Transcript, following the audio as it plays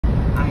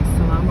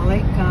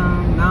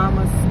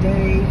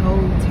Namaste,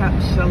 Hotep,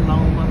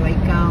 Shalom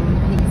Alaikum,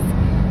 peace.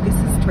 This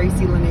is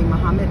Tracy Lene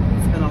Muhammad.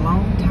 It's been a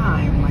long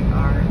time, like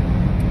our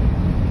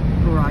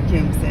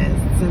Rakim says,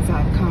 since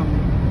I've come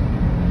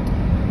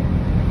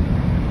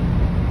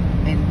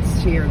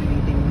and shared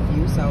anything with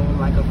you. So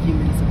like a few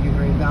minutes of your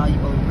very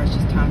valuable and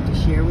precious time to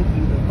share with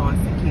you the thoughts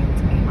that came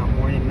to me in my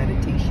morning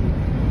meditation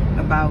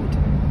about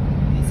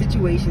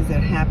situations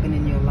that happened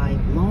in your life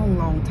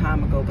long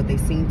time ago, but they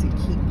seem to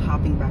keep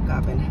popping back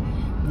up, and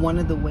one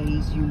of the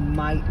ways you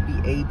might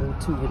be able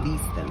to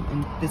release them,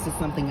 and this is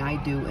something I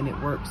do and it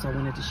works, so I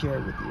wanted to share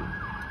it with you.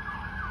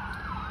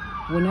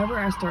 Whenever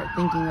I start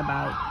thinking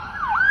about,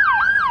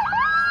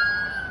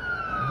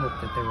 I hope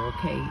that they're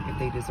okay, if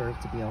they deserve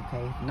to be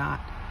okay. If not,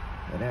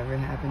 whatever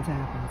happens,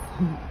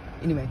 happens.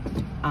 Anyway,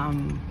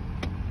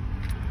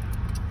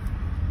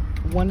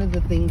 one of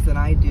the things that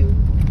I do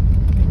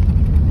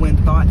when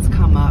thoughts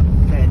come up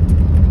that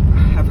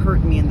have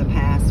hurt me in the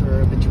past,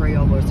 or a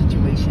betrayal or a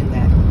situation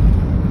that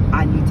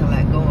I need to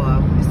let go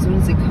of, as soon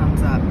as it comes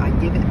up, I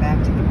give it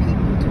back to the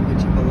people to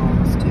which it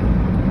belongs to.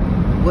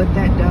 What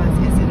that does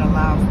is it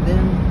allows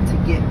them to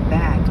get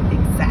back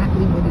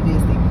exactly what it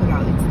is they put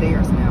out. It's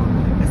theirs now.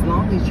 As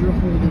long as you're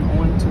holding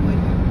on to it,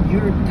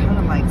 you're kind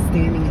of like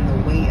standing in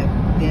the way of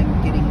them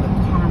getting the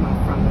karma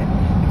from it,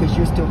 because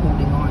you're still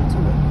holding on to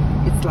it.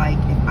 It's like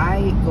if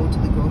I go to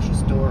the grocery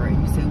store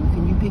and you say, well,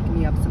 can you pick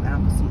me up some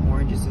apples, some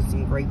oranges, or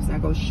some grapes? And I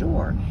go,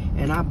 sure.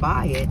 And I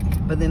buy it,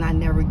 but then I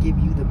never give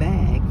you the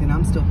bag, then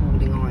I'm still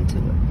holding on to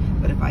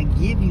it. But if I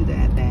give you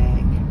that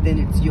bag, then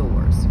it's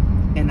yours,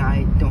 and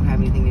I don't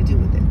have anything to do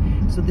with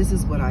it. So this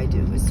is what I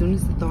do. As soon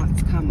as the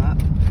thoughts come up,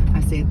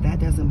 I say,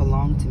 that doesn't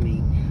belong to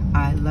me.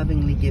 I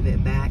lovingly give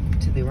it back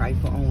to the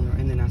rightful owner,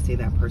 and then I say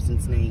that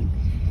person's name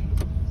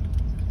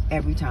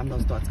every time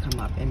those thoughts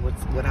come up. And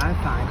what I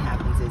find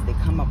happens is they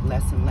come up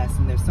less and less,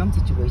 and there's some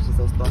situations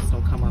those thoughts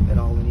don't come up at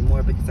all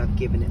anymore because I've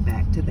given it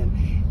back to them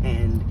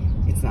and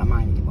it's not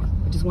mine anymore.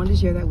 I just wanted to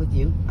share that with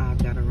you.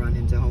 I've got to run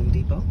into Home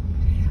Depot.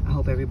 I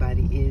hope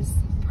everybody is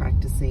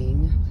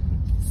practicing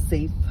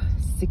safe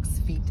 6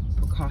 feet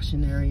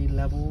precautionary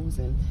levels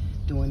and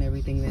doing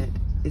everything that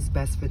is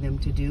best for them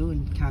to do,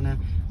 and kind of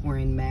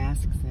wearing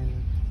masks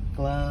and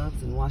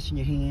gloves and washing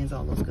your hands,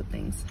 all those good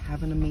things.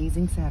 Have an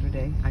amazing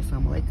Saturday.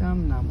 Assalamu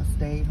alaikum,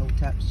 namaste,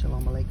 hotep,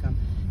 shalom alaikum.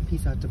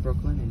 Peace out to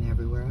Brooklyn and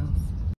everywhere else.